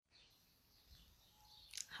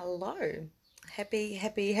Hello. Happy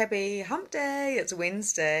hump day. It's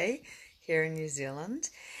Wednesday here in New Zealand.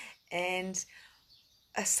 And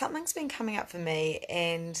something's been coming up for me,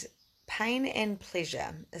 and pain and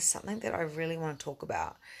pleasure is something that I really want to talk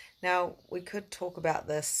about. Now, we could talk about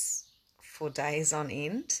this for days on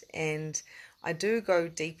end, and I do go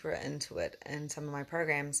deeper into it in some of my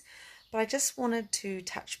programs, but I just wanted to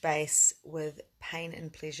touch base with pain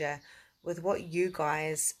and pleasure, with what you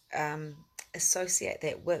guys associate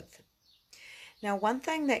that with. Now, one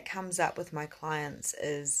thing that comes up with my clients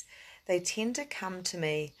is they tend to come to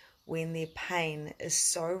me when their pain is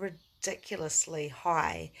so ridiculously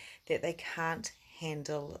high that they can't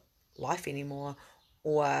handle life anymore,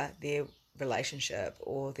 or their relationship,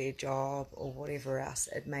 or their job, or whatever else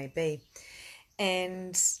it may be.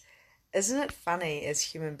 And isn't it funny, as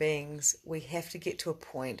human beings, we have to get to a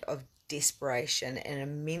point of desperation and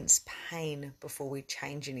immense pain before we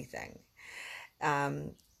change anything?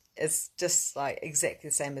 Um, it's just like exactly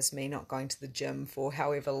the same as me not going to the gym for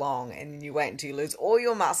however long, and then you wait until you lose all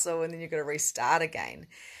your muscle, and then you're going to restart again.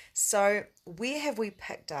 So where have we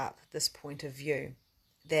picked up this point of view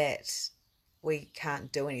that we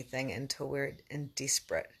can't do anything until we're in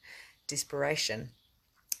desperation,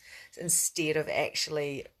 instead of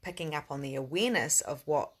actually picking up on the awareness of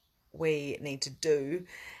what we need to do,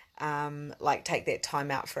 like take that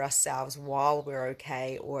time out for ourselves while we're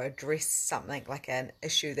okay, or address something like an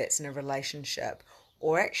issue that's in a relationship,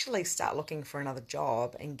 or actually start looking for another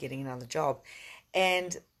job and getting another job.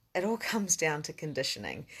 And it all comes down to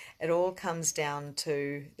conditioning. It all comes down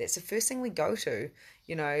to, that's the first thing we go to.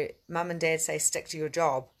 Mum and dad say stick to your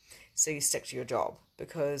job, so you stick to your job,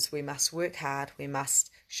 because we must work hard, we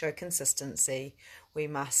must show consistency, we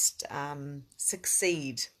must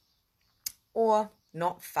succeed, or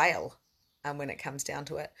not fail, when it comes down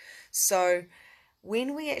to it. So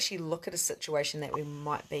when we actually look at a situation that we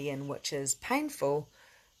might be in which is painful,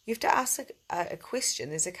 you have to ask a question.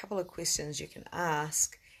 There's a couple of questions you can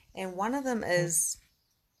ask, and one of them is,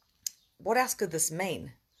 what else could this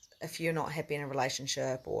mean? If you're not happy in a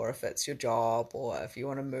relationship, or if it's your job, or if you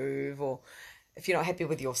want to move, or if you're not happy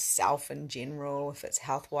with yourself in general, if it's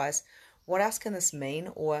health-wise, what else can this mean?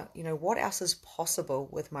 Or, what else is possible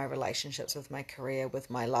with my relationships, with my career,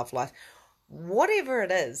 with my love life, whatever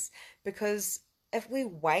it is. Because if we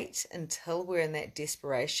wait until we're in that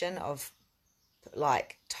desperation of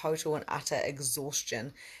like total and utter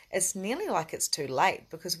exhaustion, it's nearly like it's too late,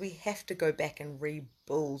 because we have to go back and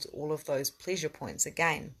rebuild all of those pleasure points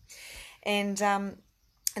again. And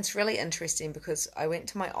it's really interesting, because I went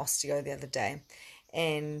to my osteo the other day,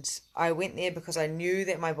 and I went there because I knew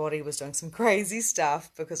that my body was doing some crazy stuff,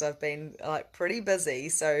 because I've been like pretty busy,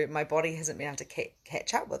 so my body hasn't been able to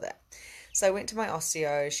catch up with it. So I went to my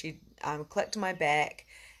osteo. She clicked my back.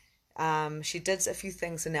 She did a few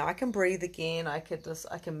things, and now I can breathe again. I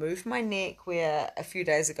can move my neck where a few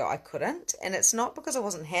days ago I couldn't. And it's not because I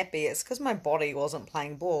wasn't happy, it's because my body wasn't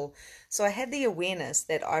playing ball. So I had the awareness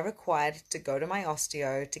that I required to go to my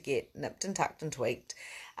osteo to get nipped and tucked and tweaked,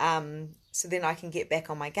 so then I can get back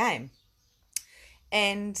on my game.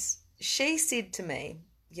 And she said to me,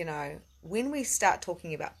 when we start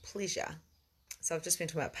talking about pleasure, so I've just been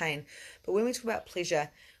talking about pain, but when we talk about pleasure,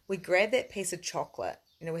 we grab that piece of chocolate.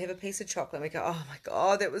 We have a piece of chocolate and we go, oh my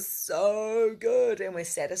God, that was so good. And we're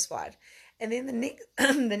satisfied. And then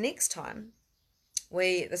the next time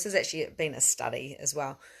this has actually been a study as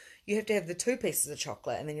well. You have to have the two pieces of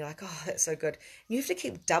chocolate, and then you're like, oh, that's so good. And you have to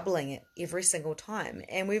keep doubling it every single time.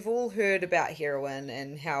 And we've all heard about heroin,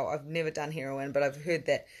 and how I've never done heroin, but I've heard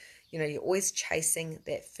that, you're always chasing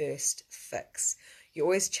that first fix. You're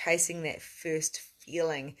always chasing that first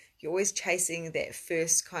feeling. You're always chasing that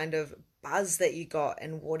first kind of buzz that you got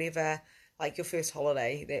in whatever, like your first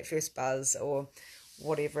holiday, that first buzz, or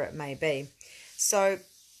whatever it may be. So,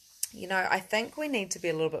 I think we need to be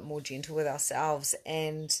a little bit more gentle with ourselves.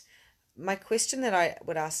 And my question that I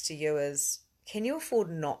would ask to you is, can you afford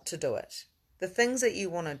not to do it? The things that you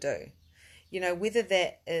want to do, whether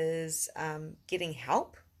that is getting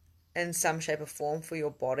help in some shape or form for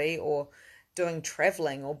your body, or doing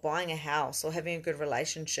traveling, or buying a house, or having a good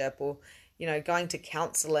relationship, or going to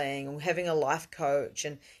counseling, or having a life coach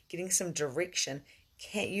and getting some direction.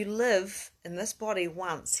 Can you live in this body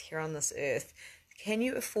once here on this earth? Can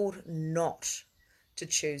you afford not to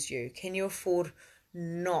choose you? Can you afford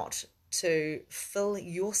not to fill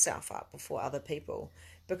yourself up before other people?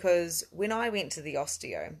 Because when I went to the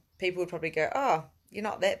osteo, people would probably go, oh, you're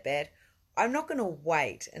not that bad. I'm not going to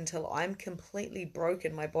wait until I'm completely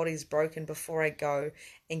broken, my body's broken, before I go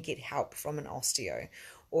and get help from an osteo.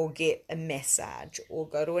 or get a massage or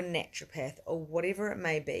go to a naturopath or whatever it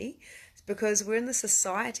may be. It's because we're in the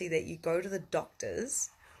society that you go to the doctors.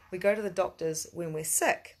 We go to the doctors when we're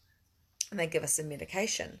sick and they give us a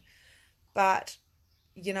medication. But,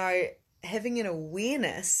 you know, having an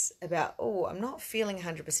awareness about, oh, I'm not feeling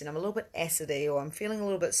 100%, I'm a little bit acidy, or I'm feeling a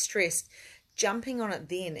little bit stressed, jumping on it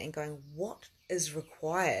then and going, what is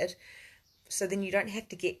required? So then you don't have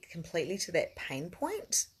to get completely to that pain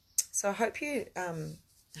point. So I hope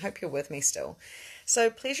you're with me still. So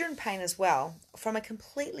pleasure and pain as well, from a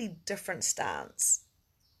completely different stance.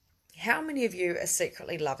 How many of you are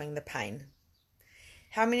secretly loving the pain?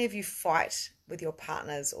 How many of you fight with your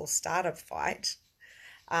partners or start a fight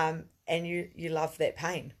and you love that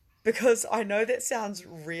pain? Because I know that sounds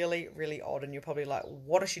really, really odd and you're probably like,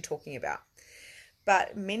 what is she talking about?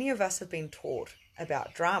 But many of us have been taught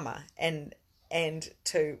about drama and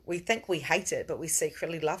we think we hate it, but we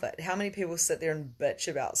secretly love it. How many people sit there and bitch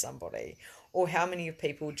about somebody? Or how many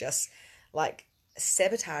people just like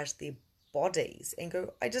sabotage their bodies and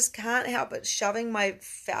go, I just can't help it, shoving my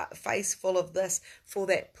face full of this for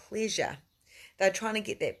that pleasure. They're trying to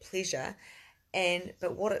get that pleasure,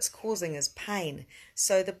 but what it's causing is pain.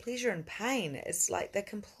 So the pleasure and pain is like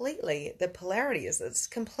the polarity is it's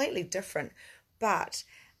completely different. But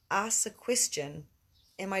ask the question,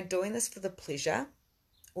 am I doing this for the pleasure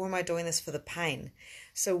or am I doing this for the pain?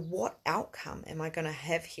 So what outcome am I going to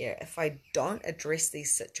have here if I don't address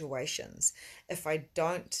these situations? If I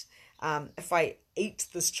eat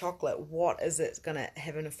this chocolate, what is it going to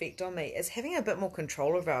have an effect on me? It's having a bit more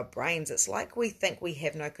control of our brains. It's like we think we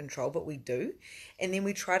have no control, but we do. And then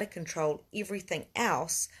we try to control everything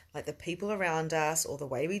else, like the people around us or the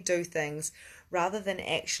way we do things, rather than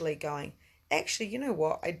actually going, actually, you know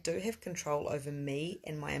what? I do have control over me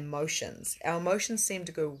and my emotions. Our emotions seem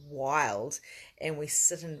to go wild and we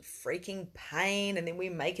sit in freaking pain and then we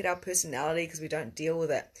make it our personality because we don't deal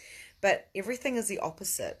with it. But everything is the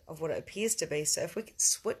opposite of what it appears to be. So if we can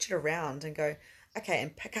switch it around and go, okay,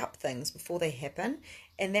 and pick up things before they happen.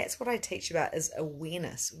 And that's what I teach about is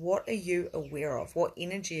awareness. What are you aware of? What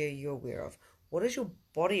energy are you aware of? What is your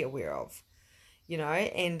body aware of? You know,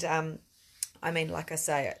 and I mean, like I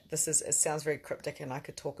say, it sounds very cryptic and I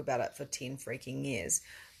could talk about it for 10 freaking years.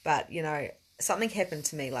 But, you know, something happened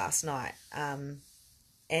to me last night.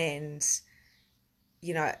 And,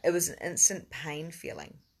 you know, it was an instant pain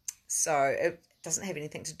feeling. So it doesn't have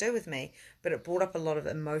anything to do with me, but it brought up a lot of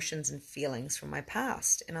emotions and feelings from my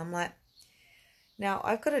past. And I'm like, now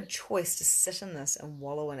I've got a choice to sit in this and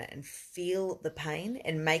wallow in it and feel the pain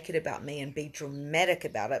and make it about me and be dramatic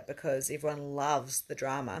about it because everyone loves the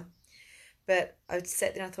drama. But I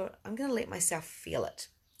sat there and I thought, I'm going to let myself feel it.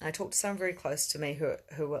 And I talked to someone very close to me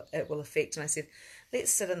who it will affect. And I said, let's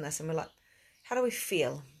sit in this. And we're like, how do we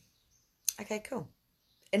feel? Okay, cool.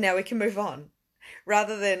 And now we can move on.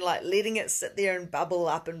 Rather than like letting it sit there and bubble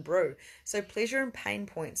up and brew. So pleasure and pain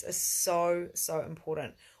points are so, so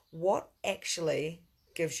important. What actually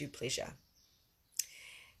gives you pleasure?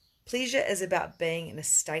 Pleasure is about being in a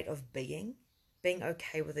state of being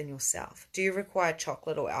okay within yourself. Do you require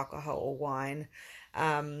chocolate or alcohol or wine?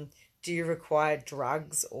 Do you require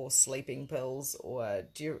drugs or sleeping pills? Or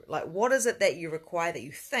do you what is it that you require that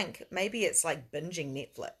you think? Maybe it's like binging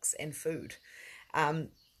Netflix and food.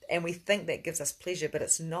 And we think that gives us pleasure, but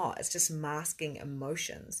it's not. It's just masking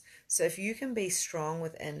emotions. So if you can be strong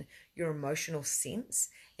within your emotional sense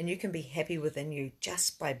and you can be happy within you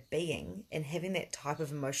just by being and having that type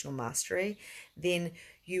of emotional mastery, then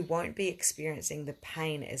you won't be experiencing the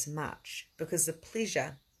pain as much because the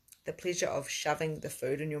pleasure of shoving the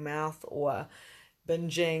food in your mouth or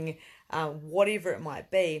binging, whatever it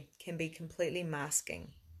might be, can be completely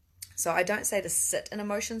masking. So I don't say to sit in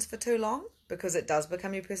emotions for too long because it does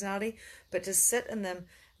become your personality, but to sit in them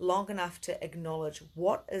long enough to acknowledge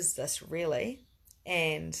what is this really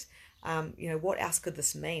and, what else could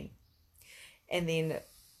this mean? And then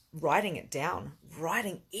writing it down,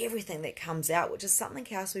 writing everything that comes out, which is something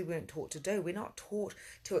else we weren't taught to do. We're not taught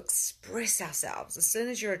to express ourselves. As soon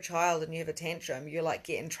as you're a child and you have a tantrum, you're like,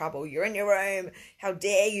 get in trouble. You're in your room. How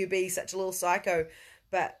dare you be such a little psycho?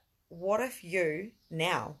 But what if you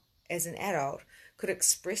now, as an adult, could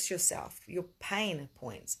express yourself, your pain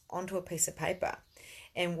points, onto a piece of paper?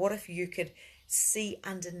 And what if you could see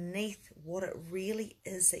underneath what it really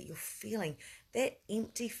is that you're feeling, that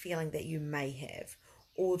empty feeling that you may have,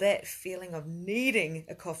 or that feeling of needing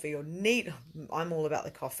a coffee or I'm all about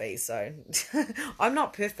the coffee, so I'm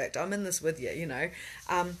not perfect. I'm in this with you,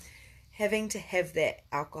 having to have that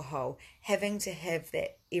alcohol, having to have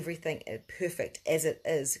that everything perfect as it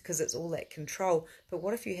is, because it's all that control. But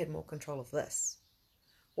what if you had more control of this?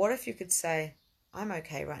 What if you could say, I'm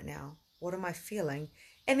okay right now. What am I feeling?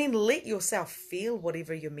 And then let yourself feel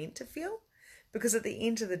whatever you're meant to feel. Because at the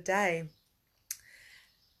end of the day,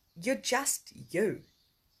 you're just you.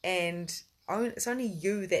 And it's only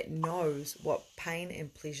you that knows what pain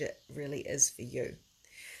and pleasure really is for you.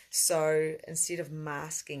 So instead of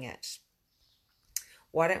masking it,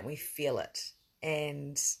 why don't we feel it?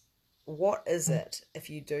 And what is it if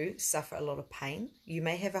you do suffer a lot of pain? You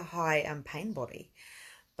may have a high pain body,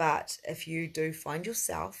 but if you do find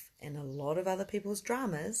yourself in a lot of other people's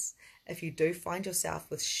dramas, if you do find yourself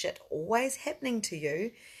with shit always happening to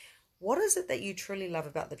you, what is it that you truly love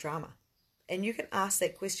about the drama? And you can ask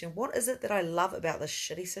that question, what is it that I love about this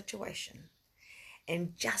shitty situation?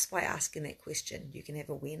 And just by asking that question, you can have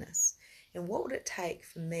awareness. And what would it take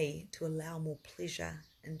for me to allow more pleasure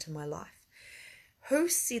into my life? Who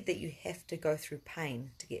said that you have to go through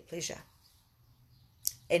pain to get pleasure?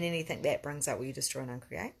 And anything that brings up, will you destroy and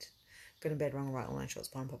uncreate? Good and bad, wrong and right, online shorts,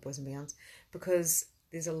 pine, pop, boys and beyonds. Because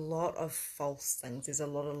there's a lot of false things. There's a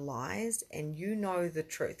lot of lies. And you know the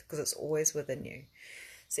truth because it's always within you.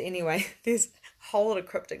 So anyway, there's a whole lot of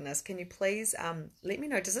crypticness. Can you please let me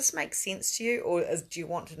know, does this make sense to you? Or do you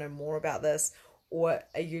want to know more about this? Or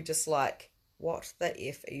are you just like, what the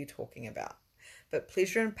F are you talking about? But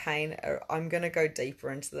pleasure and pain, I'm going to go deeper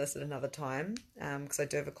into this at another time because I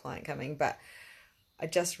do have a client coming. But I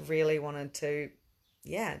just really wanted to,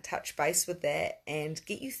 touch base with that and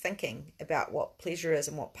get you thinking about what pleasure is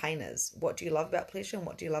and what pain is. What do you love about pleasure and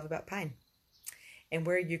what do you love about pain? And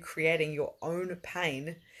where are you creating your own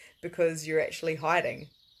pain because you're actually hiding,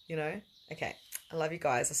 Okay, I love you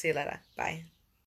guys. I'll see you later. Bye.